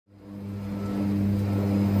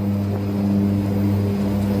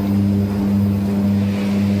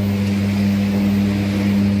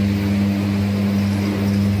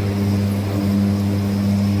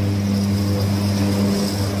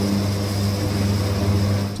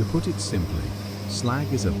Put it simply,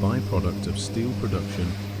 slag is a byproduct of steel production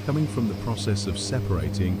coming from the process of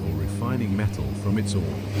separating or refining metal from its ore.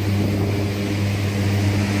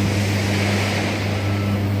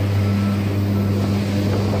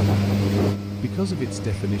 Because of its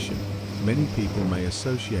definition, many people may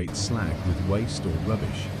associate slag with waste or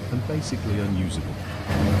rubbish and basically unusable.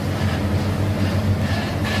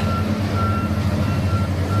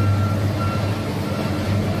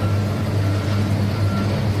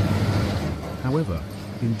 However,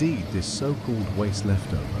 indeed, this so-called waste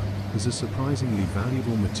leftover is a surprisingly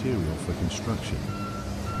valuable material for construction,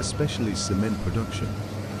 especially cement production.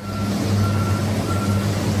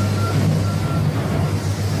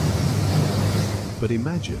 But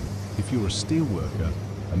imagine if you're a steel worker,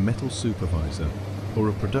 a metal supervisor, or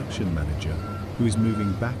a production manager who is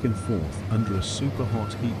moving back and forth under a super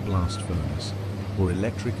hot heat blast furnace or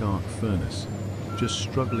electric arc furnace, just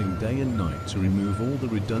struggling day and night to remove all the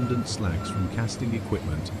redundant slags from casting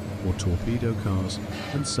equipment or torpedo cars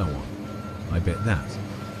and so on. I bet that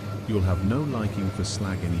you'll have no liking for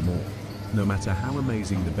slag anymore, no matter how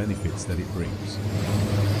amazing the benefits that it brings.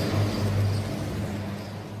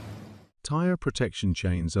 Tire protection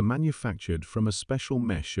chains are manufactured from a special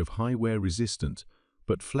mesh of high wear-resistant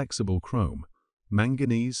but flexible chrome,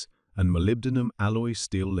 manganese, and molybdenum alloy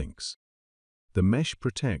steel links. The mesh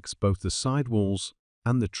protects both the sidewalls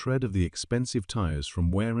and the tread of the expensive tires from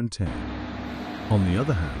wear and tear. On the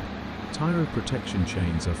other hand, tire protection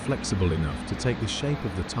chains are flexible enough to take the shape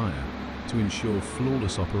of the tire to ensure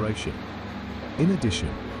flawless operation. In addition,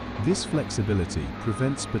 this flexibility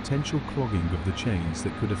prevents potential clogging of the chains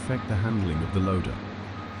that could affect the handling of the loader.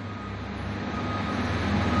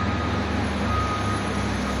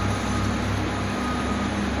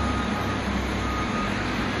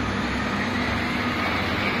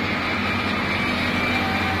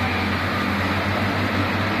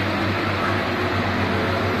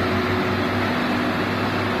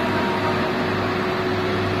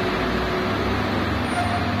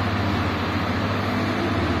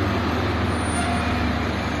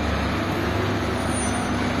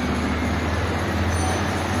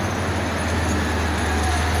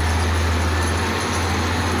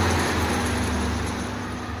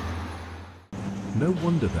 No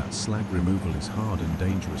wonder that slag removal is hard and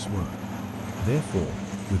dangerous work. Therefore,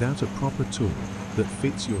 without a proper tool that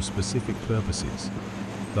fits your specific purposes,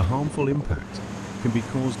 the harmful impact can be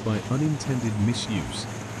caused by unintended misuse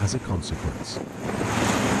as a consequence.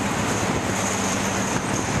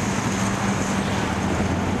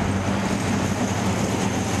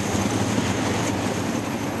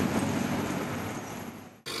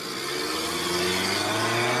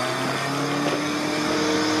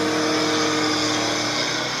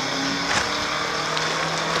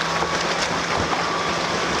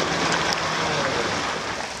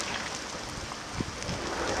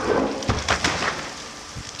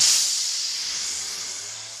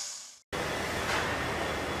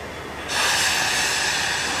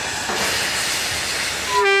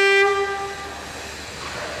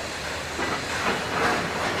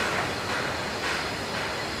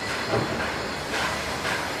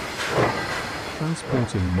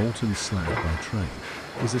 Transporting molten slag by train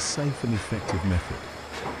is a safe and effective method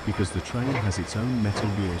because the train has its own metal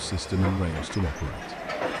wheel system and rails to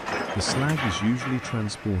operate. The slag is usually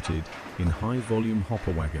transported in high-volume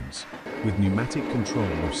hopper wagons with pneumatic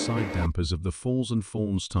control of side dampers of the falls and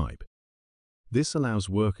forms type. This allows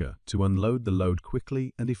worker to unload the load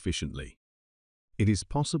quickly and efficiently. It is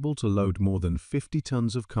possible to load more than 50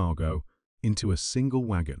 tons of cargo into a single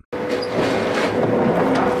wagon.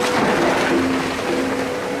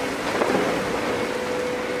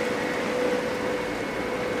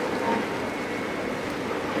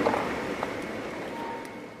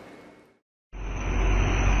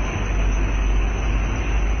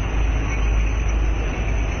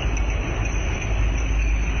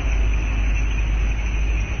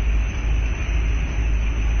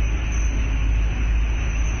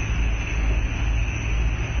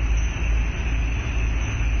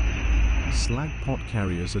 Slag pot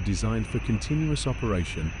carriers are designed for continuous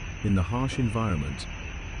operation in the harsh environment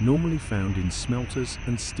normally found in smelters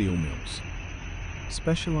and steel mills.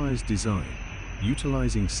 Specialized design,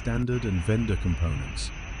 utilizing standard and vendor components,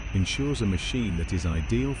 ensures a machine that is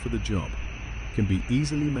ideal for the job, can be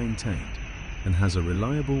easily maintained, and has a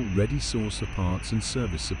reliable, ready source of parts and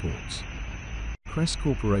service supports. Crest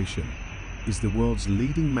Corporation is the world's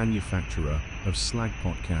leading manufacturer of slag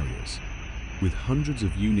pot carriers, with hundreds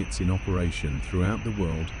of units in operation throughout the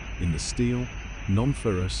world in the steel,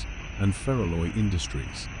 non-ferrous, and ferroalloy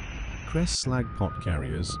industries. Crest slag pot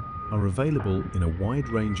carriers are available in a wide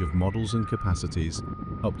range of models and capacities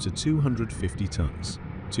up to 250 tons,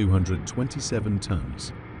 227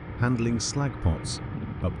 tons, handling slag pots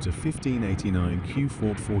up to 1589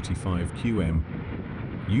 Q445 QM.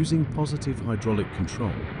 Using positive hydraulic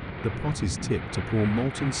control, the pot is tipped to pour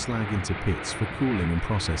molten slag into pits for cooling and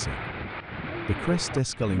processing. The crest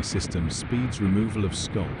desculling system speeds removal of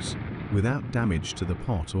skulls without damage to the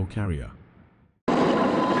pot or carrier.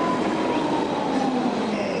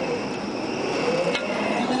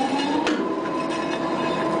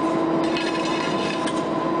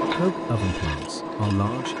 Coke oven plants are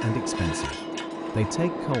large and expensive. They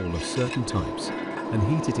take coal of certain types and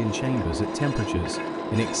heat it in chambers at temperatures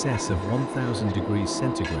in excess of 1000 degrees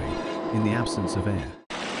centigrade in the absence of air.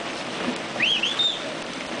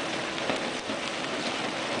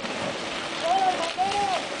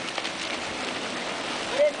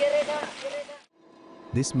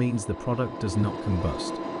 This means the product does not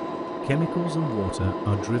combust. Chemicals and water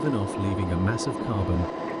are driven off, leaving a mass of carbon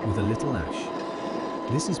with a little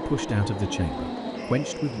ash. This is pushed out of the chamber,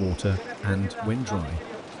 quenched with water and, when dry,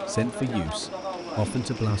 sent for use, often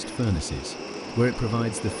to blast furnaces, where it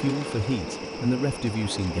provides the fuel for heat and the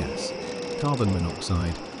ref-diffusing gas, carbon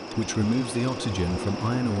monoxide, which removes the oxygen from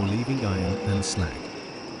iron ore, leaving iron and slag.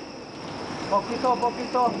 Poquito,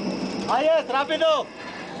 poquito. Ahí es, rápido.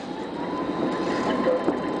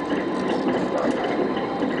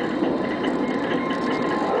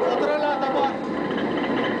 Otro lado, amor.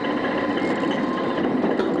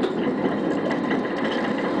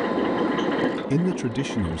 In the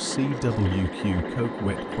traditional CWQ coke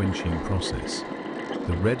wet quenching process,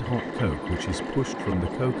 the red-hot coke, which is pushed from the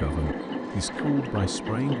coke oven, is cooled by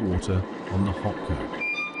spraying water on the hot coke.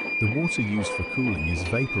 The water used for cooling is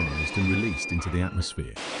vaporized and released into the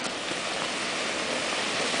atmosphere.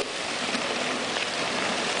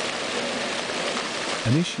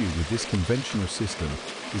 An issue with this conventional system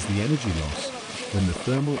is the energy loss when the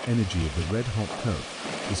thermal energy of the red-hot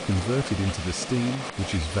coke is converted into the steam,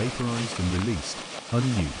 which is vaporized and released,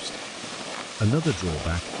 unused. Another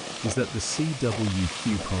drawback is that the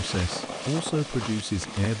CWQ process also produces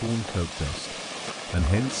airborne coke dust, and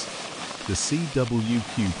hence, the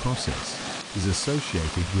CWQ process is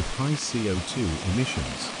associated with high CO2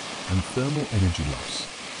 emissions and thermal energy loss.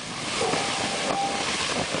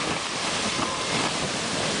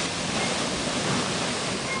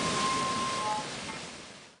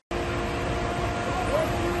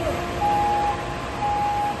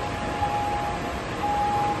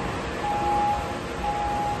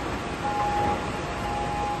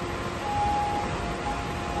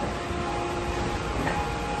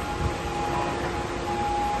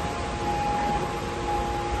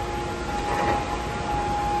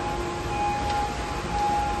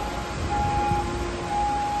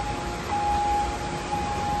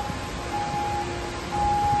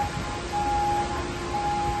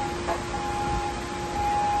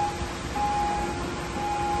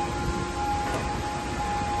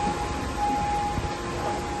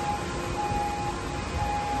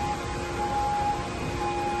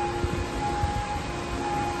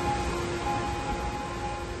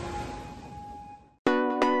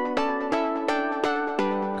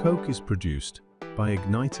 Coke is produced by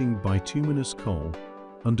igniting bituminous coal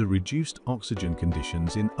under reduced oxygen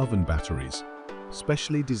conditions in oven batteries,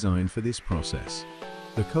 specially designed for this process.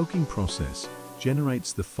 The coking process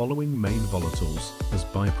generates the following main volatiles as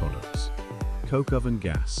byproducts: coke oven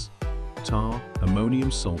gas, tar, ammonium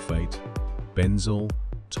sulfate, benzol,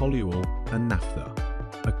 toluol, and naphtha.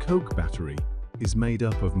 A coke battery is made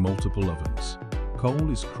up of multiple ovens.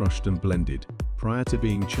 Coal is crushed and blended prior to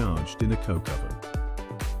being charged in a coke oven.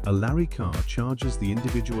 A Larry car charges the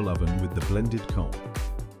individual oven with the blended coal.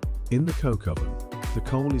 In the coke oven, the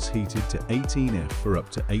coal is heated to 18F for up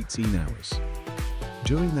to 18 hours.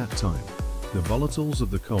 During that time, the volatiles of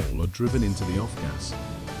the coal are driven into the off-gas,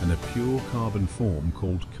 and a pure carbon form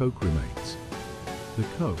called coke remains. The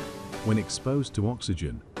coke, when exposed to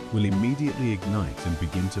oxygen, will immediately ignite and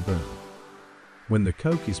begin to burn. When the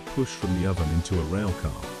coke is pushed from the oven into a rail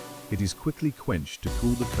car, it is quickly quenched to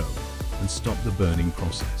cool the coke and stop the burning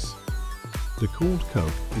process. The cooled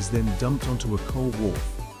coke is then dumped onto a coal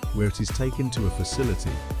wharf, where it is taken to a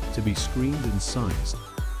facility to be screened and sized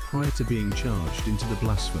prior to being charged into the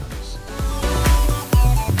blast furnace.